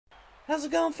How's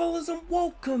it going, fellas, and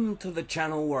welcome to the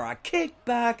channel where I kick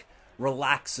back,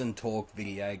 relax and talk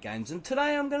video games. And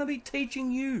today I'm going to be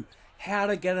teaching you how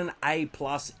to get an A+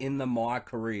 in the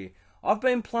Mycareer. I've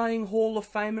been playing Hall of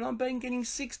Fame and I've been getting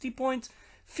 60 points,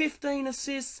 15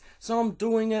 assists, so I'm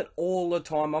doing it all the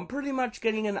time. I'm pretty much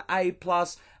getting an A+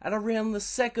 at around the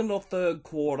second or third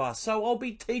quarter. So I'll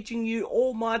be teaching you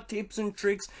all my tips and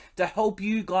tricks to help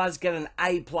you guys get an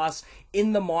A+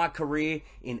 in the Mycareer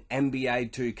in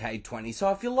NBA 2K20.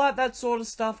 So if you like that sort of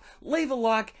stuff, leave a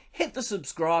like, hit the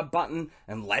subscribe button,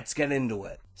 and let's get into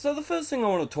it. So the first thing I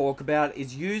want to talk about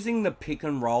is using the pick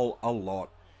and roll a lot.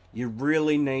 You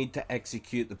really need to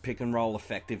execute the pick and roll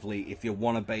effectively if you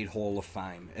want to beat Hall of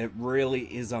Fame. It really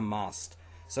is a must.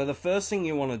 So the first thing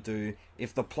you want to do,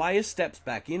 if the player steps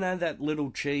back, you know that little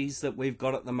cheese that we've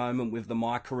got at the moment with the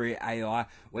Mycareer AI,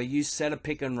 where you set a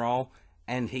pick and roll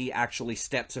and he actually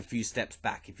steps a few steps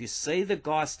back. If you see the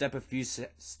guy step a few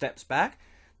steps back,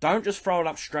 don't just throw it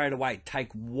up straight away.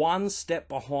 Take one step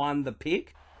behind the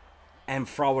pick and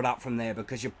throw it up from there,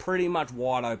 because you're pretty much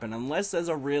wide open. Unless there's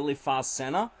a really fast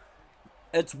center,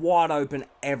 it's wide open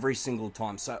every single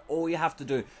time. So all you have to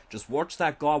do, just watch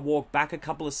that guy walk back a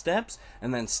couple of steps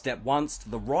and then step once to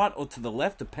the right or to the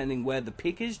left, depending where the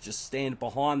pick is. Just stand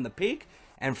behind the pick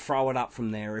and throw it up from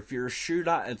there. If you're a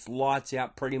shooter, it's lights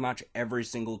out pretty much every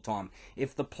single time.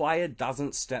 If the player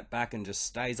doesn't step back and just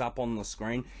stays up on the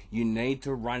screen, you need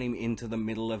to run him into the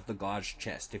middle of the guy's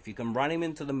chest. If you can run him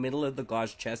into the middle of the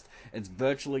guy's chest, it's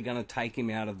virtually going to take him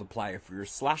out of the play. If you're a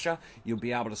slasher, you'll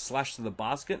be able to slash to the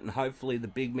basket, and hopefully the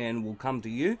big man will come to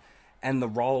you and the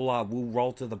roller will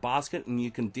roll to the basket and you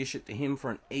can dish it to him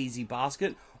for an easy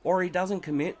basket, or he doesn't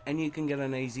commit and you can get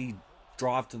an easy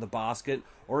drive to the basket.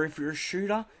 Or if you're a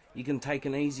shooter, you can take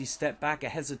an easy step back, a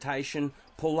hesitation,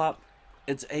 pull up.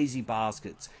 It's easy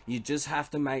baskets. You just have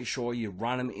to make sure you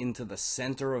run them into the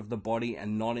center of the body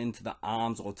and not into the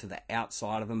arms or to the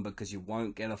outside of them, because you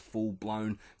won't get a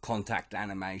full-blown contact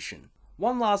animation.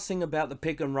 One last thing about the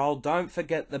pick and roll, don't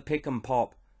forget the pick and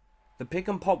pop. The pick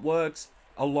and pop works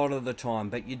a lot of the time,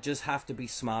 but you just have to be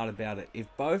smart about it.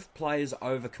 If both players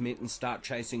overcommit and start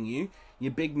chasing you,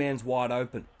 your big man's wide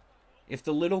open. If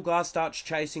the little guy starts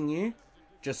chasing you,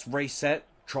 just reset,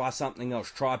 try something else.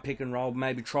 Try pick and roll,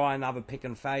 maybe try another pick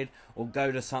and fade, or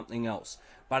go to something else.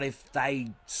 But if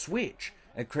they switch,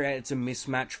 it creates a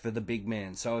mismatch for the big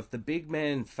man. So if the big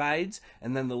man fades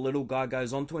and then the little guy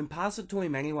goes onto him, pass it to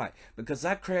him anyway, because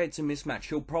that creates a mismatch.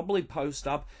 He'll probably post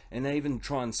up and even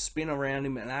try and spin around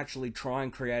him and actually try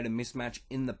and create a mismatch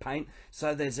in the paint.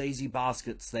 So there's easy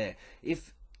baskets there.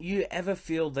 If you ever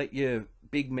feel that your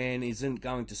big man isn't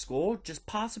going to score, just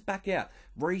pass it back out.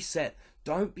 Reset.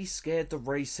 Don't be scared to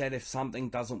reset if something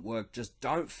doesn't work. Just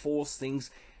don't force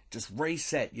things. Just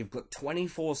reset. You've got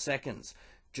 24 seconds.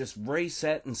 Just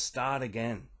reset and start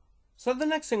again. So the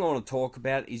next thing I want to talk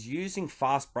about is using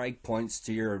fast break points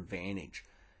to your advantage.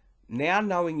 Now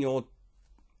knowing your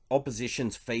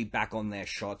opposition's feedback on their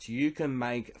shots, you can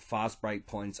make fast break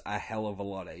points a hell of a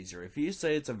lot easier. If you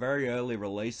see it's a very early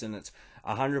release and it's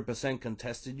 100%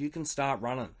 contested, you can start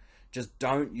running. Just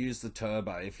don't use the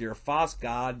turbo. If you're a fast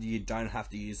guard, you don't have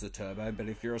to use the turbo, but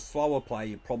if you're a slower player,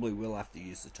 you probably will have to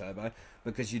use the turbo,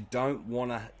 because you don't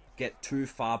want to get too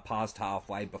far past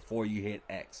halfway before you hit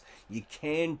X. You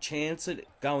can chance it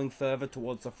going further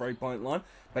towards the 3-point line,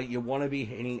 but you want to be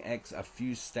hitting X a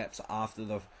few steps after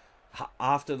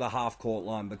the half court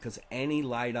line, because any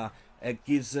later it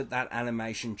gives it that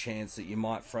animation chance that you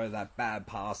might throw that bad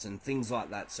pass and things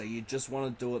like that. So you just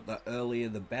want to do it the earlier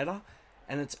the better,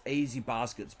 and it's easy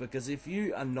baskets, because if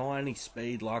you are 90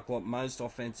 speed like what most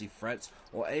offensive threats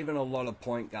or even a lot of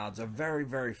point guards are very,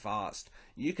 very fast,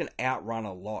 you can outrun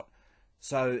a lot.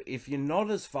 So if you're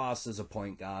not as fast as a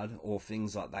point guard or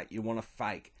things like that, you want to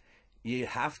fake. You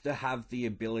have to have the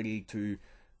ability to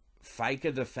fake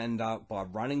a defender by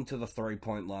running to the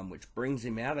 3-point line, which brings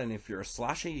him out. And if you're a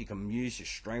slasher, you can use your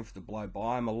strength to blow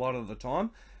by him a lot of the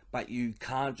time, but you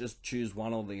can't just choose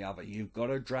one or the other. You've got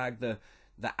to drag the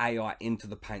AI into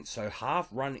the paint. So half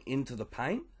run into the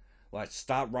paint, like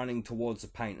start running towards the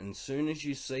paint, and as soon as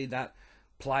you see that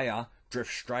player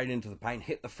drift straight into the paint,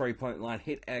 hit the 3-point line,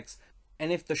 hit X,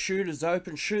 and if the shooter's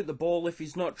open, shoot the ball. If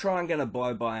he's not, try and get a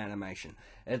blow-by animation.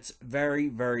 It's very,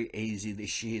 very easy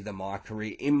this year, the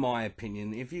Mycareer, in my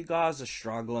opinion. If you guys are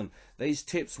struggling, these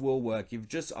tips will work.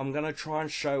 I'm going to try and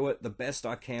show it the best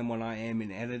I can when I am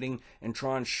in editing, and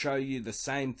try and show you the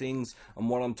same things and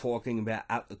what I'm talking about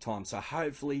at the time. So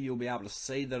hopefully you'll be able to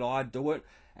see that I do it,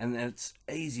 and it's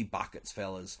easy buckets,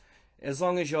 fellas. As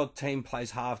long as your team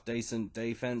plays half decent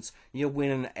defense, you're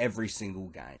winning every single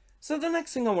game. So the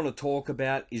next thing I want to talk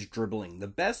about is dribbling. The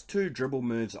best two dribble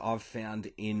moves I've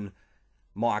found in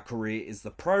Mycareer is the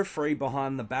Pro 3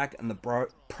 behind the back and the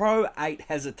Pro 8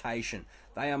 hesitation.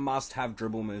 They are must-have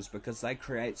dribble moves because they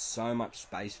create so much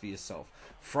space for yourself.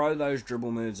 Throw those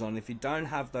dribble moves on. If you don't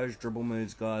have those dribble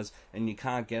moves, guys, and you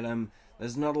can't get them,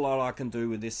 there's not a lot I can do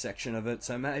with this section of it.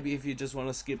 So maybe if you just want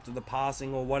to skip to the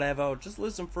passing or whatever, or just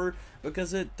listen through,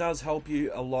 because it does help you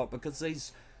a lot, because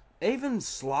these even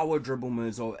slower dribble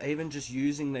moves, or even just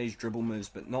using these dribble moves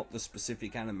but not the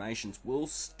specific animations, will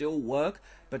still work,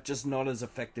 but just not as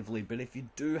effectively. But if you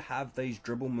do have these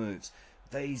dribble moves,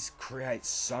 these create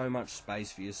so much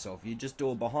space for yourself. You just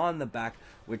do a behind the back,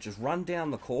 which is run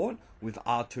down the court with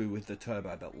R2 with the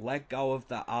turbo, but let go of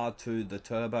the R2, the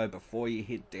turbo, before you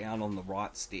hit down on the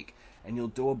right stick, and you'll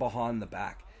do a behind the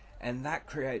back. And that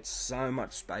creates so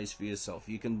much space for yourself.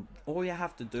 All you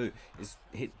have to do is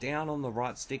hit down on the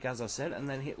right stick, as I said, and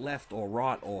then hit left or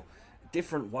right or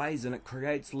different ways, and it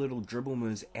creates little dribble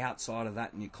moves outside of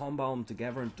that, and you combo them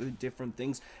together and do different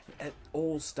things. It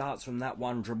all starts from that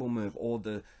one dribble move, or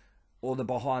the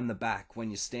behind the back when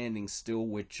you're standing still,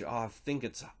 which I think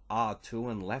it's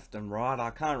R2 and left and right. I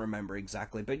can't remember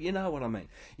exactly, but you know what I mean.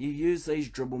 You use these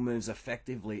dribble moves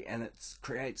effectively, and it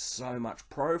creates so much.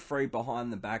 Pro 3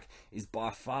 behind the back is by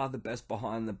far the best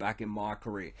behind the back in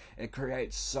Mycareer. It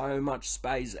creates so much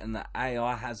space, and the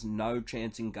AI has no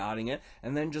chance in guarding it.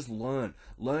 And then just learn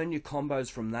your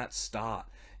combos from that start.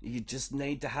 You just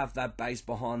need to have that base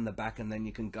behind the back, and then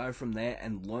you can go from there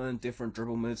and learn different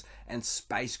dribble moves. And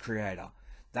Space Creator,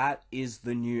 that is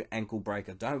the new ankle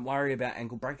breaker. Don't worry about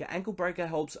ankle breaker. Ankle breaker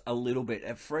helps a little bit.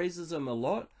 It freezes them a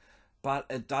lot, but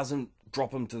it doesn't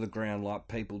drop them to the ground like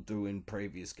people do in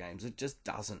previous games. It just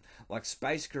doesn't. Like,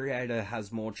 Space Creator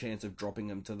has more chance of dropping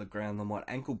them to the ground than what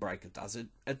ankle breaker does.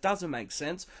 It doesn't make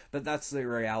sense, but that's the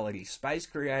reality. Space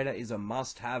Creator is a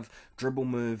must-have dribble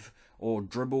move or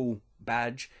dribble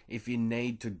badge if you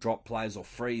need to drop players or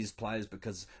freeze players,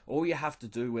 because all you have to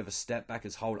do with a step back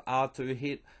is hold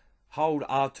R2 hold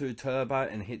R2 turbo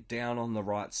and hit down on the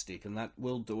right stick, and that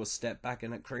will do a step back,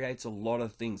 and it creates a lot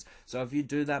of things. So if you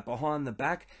do that behind the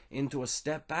back into a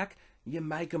step back, you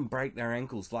make them break their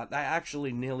ankles. Like, they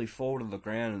actually nearly fall to the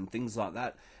ground and things like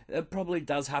that. It probably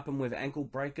does happen with ankle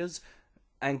breaker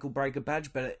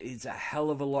badge, but it is a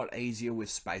hell of a lot easier with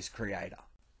Space Creator.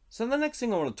 So the next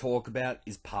thing I want to talk about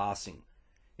is passing.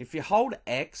 If you hold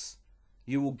X,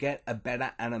 you will get a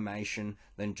better animation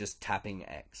than just tapping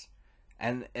X.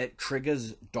 And it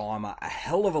triggers Dimer a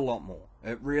hell of a lot more.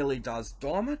 It really does.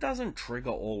 Dimer doesn't trigger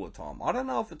all the time. I don't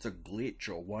know if it's a glitch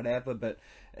or whatever, but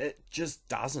it just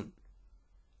doesn't.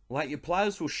 Like, your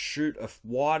players will shoot a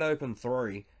wide open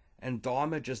three, and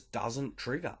Dimer just doesn't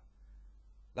trigger.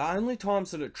 The only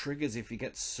times that it triggers if you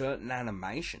get certain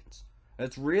animations.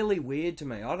 It's really weird to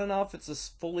me. I don't know if it's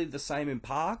fully the same in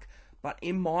Park, but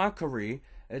in Mycareer,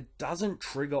 it doesn't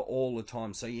trigger all the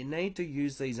time. So you need to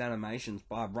use these animations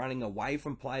by running away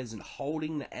from players and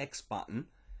holding the X button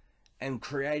and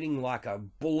creating like a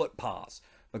bullet pass.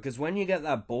 Because when you get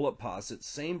that bullet pass, it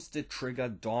seems to trigger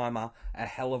Dimer a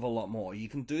hell of a lot more. You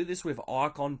can do this with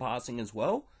icon passing as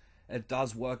well. It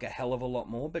does work a hell of a lot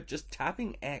more, but just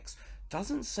tapping X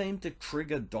doesn't seem to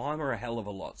trigger Dimer a hell of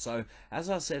a lot. So, as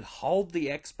I said, hold the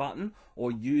X button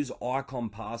or use icon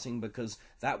passing, because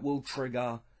that will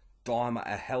trigger Dimer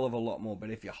a hell of a lot more. But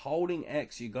if you're holding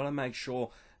X, you got to make sure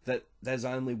that there's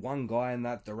only one guy in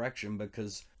that direction,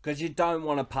 because you don't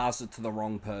want to pass it to the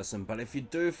wrong person. But if you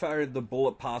do throw the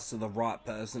bullet pass to the right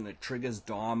person, it triggers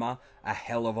Dimer a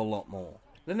hell of a lot more.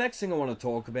 The next thing I want to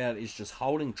talk about is just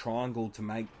holding triangle to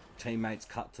make teammates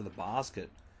cut to the basket.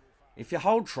 If you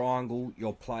hold triangle,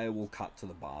 your player will cut to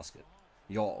the basket,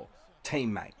 your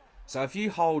teammate. So if you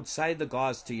hold, say the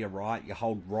guys to your right, you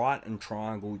hold right and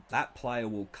triangle, that player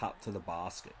will cut to the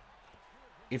basket.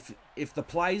 If the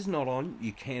play's not on,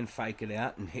 you can fake it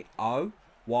out and hit O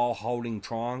while holding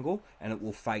triangle, and it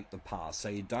will fake the pass. So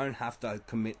you don't have to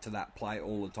commit to that play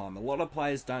all the time. A lot of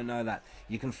players don't know that.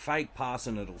 You can fake pass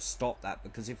and it'll stop that,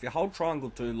 because if you hold triangle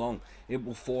too long, it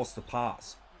will force the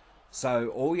pass. So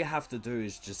all you have to do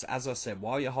is just, as I said,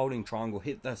 while you're holding triangle,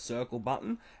 hit the circle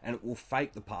button and it will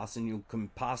fake the pass, and you can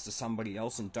pass to somebody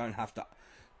else and don't have to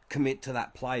commit to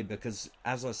that play, because,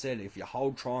 as I said, if you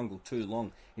hold triangle too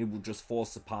long, it will just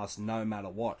force the pass no matter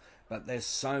what. But there's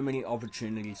so many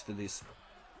opportunities for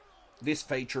this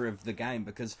feature of the game,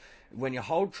 because when you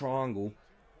hold triangle,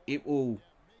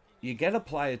 you get a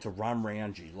player to run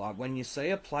round you. Like, when you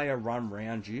see a player run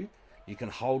round you, you can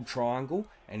hold triangle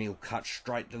and he'll cut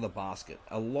straight to the basket.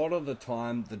 A lot of the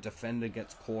time, the defender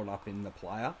gets caught up in the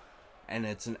player and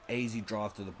it's an easy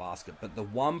drive to the basket. But the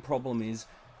one problem is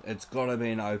it's got to be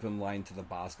an open lane to the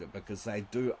basket, because they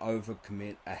do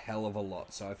overcommit a hell of a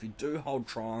lot. So if you do hold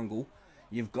triangle,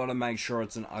 you've got to make sure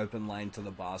it's an open lane to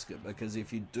the basket, because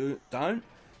if you don't,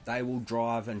 they will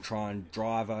drive and try and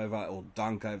drive over or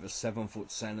dunk over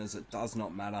 7-foot centers. It does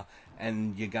not matter,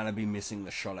 and you're going to be missing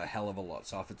the shot a hell of a lot.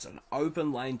 So if it's an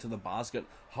open lane to the basket,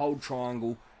 hold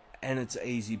triangle, and it's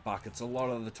easy buckets a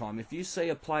lot of the time. If you see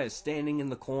a player standing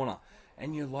in the corner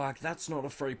and you're like, that's not a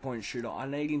 3-point shooter, I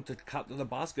need him to cut to the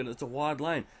basket, it's a wide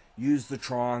lane, use the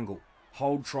triangle.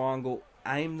 Hold triangle,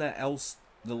 aim the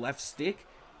left stick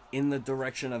in the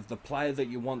direction of the player that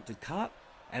you want to cut,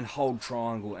 and hold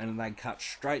triangle, and they cut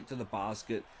straight to the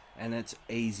basket, and it's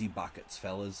easy buckets,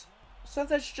 fellas. So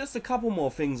there's just a couple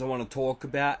more things I want to talk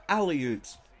about.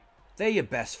 Alley-oops. They're your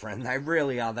best friend, they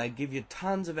really are. They give you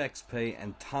tons of XP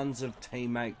and tons of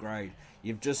teammate grade.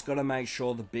 You've just got to make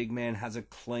sure the big man has a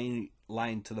clean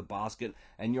lane to the basket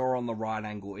and you're on the right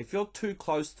angle. If you're too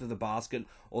close to the basket,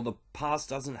 or the pass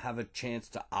doesn't have a chance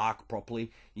to arc properly,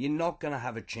 you're not going to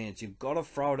have a chance. You've got to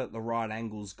throw it at the right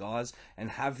angles, guys, and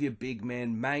have your big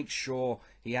man make sure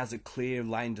he has a clear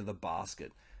lane to the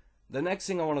basket. The next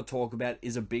thing I want to talk about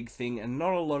is a big thing, and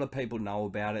not a lot of people know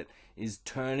about it, is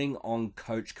turning on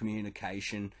coach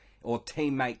communication or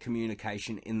teammate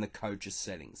communication in the coach's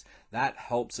settings. That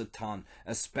helps a ton,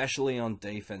 especially on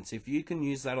defense. If you can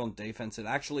use that on defense, it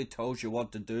actually tells you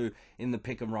what to do in the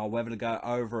pick and roll, whether to go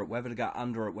over it, whether to go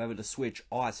under it, whether to switch,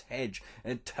 ice, hedge.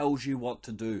 It tells you what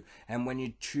to do. And when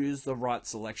you choose the right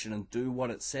selection and do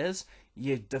what it says,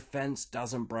 your defense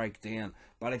doesn't break down.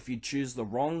 But if you choose the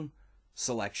wrong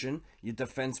selection, your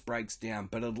defense breaks down.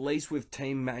 But at least with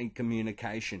teammate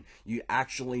communication, you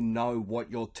actually know what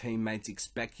your teammates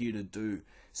expect you to do,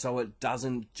 so it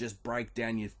doesn't just break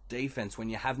down your defense when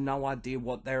you have no idea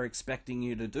what they're expecting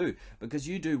you to do, because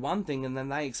you do one thing and then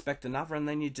they expect another, and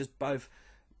then you just both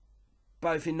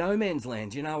in no man's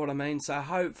land, you know what I mean? So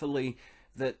hopefully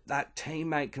that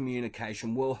teammate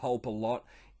communication will help a lot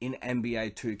in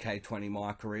NBA 2K20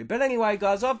 Mycareer. But anyway,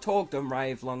 guys, I've talked and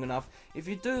raved long enough. If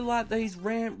you do like these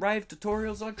rave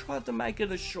tutorials, I tried to make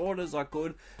it as short as I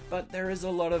could, but there is a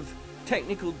lot of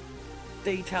technical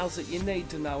details that you need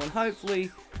to know, and hopefully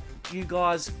you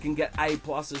guys can get A+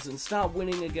 and start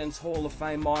winning against Hall of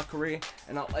Fame Mycareer.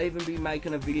 And I'll even be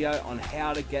making a video on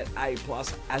how to get A+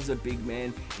 as a big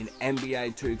man in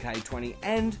NBA 2K20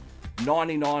 and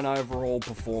 99 overall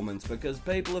performance, because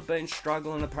people have been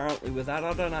struggling apparently with that.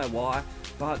 I don't know why,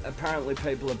 but apparently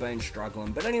people have been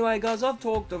struggling. But anyway, guys, I've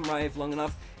talked and raved long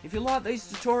enough. If you like these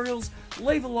tutorials,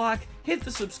 leave a like, hit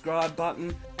the subscribe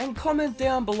button, and comment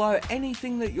down below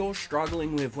anything that you're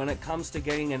struggling with when it comes to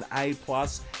getting an A+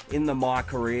 in the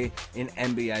Mycareer in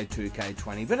NBA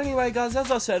 2K20. But anyway, guys,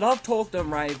 as I said, I've talked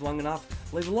and raved long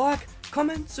enough. Leave a like,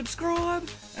 comment, subscribe,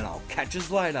 and I'll catch you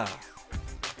later.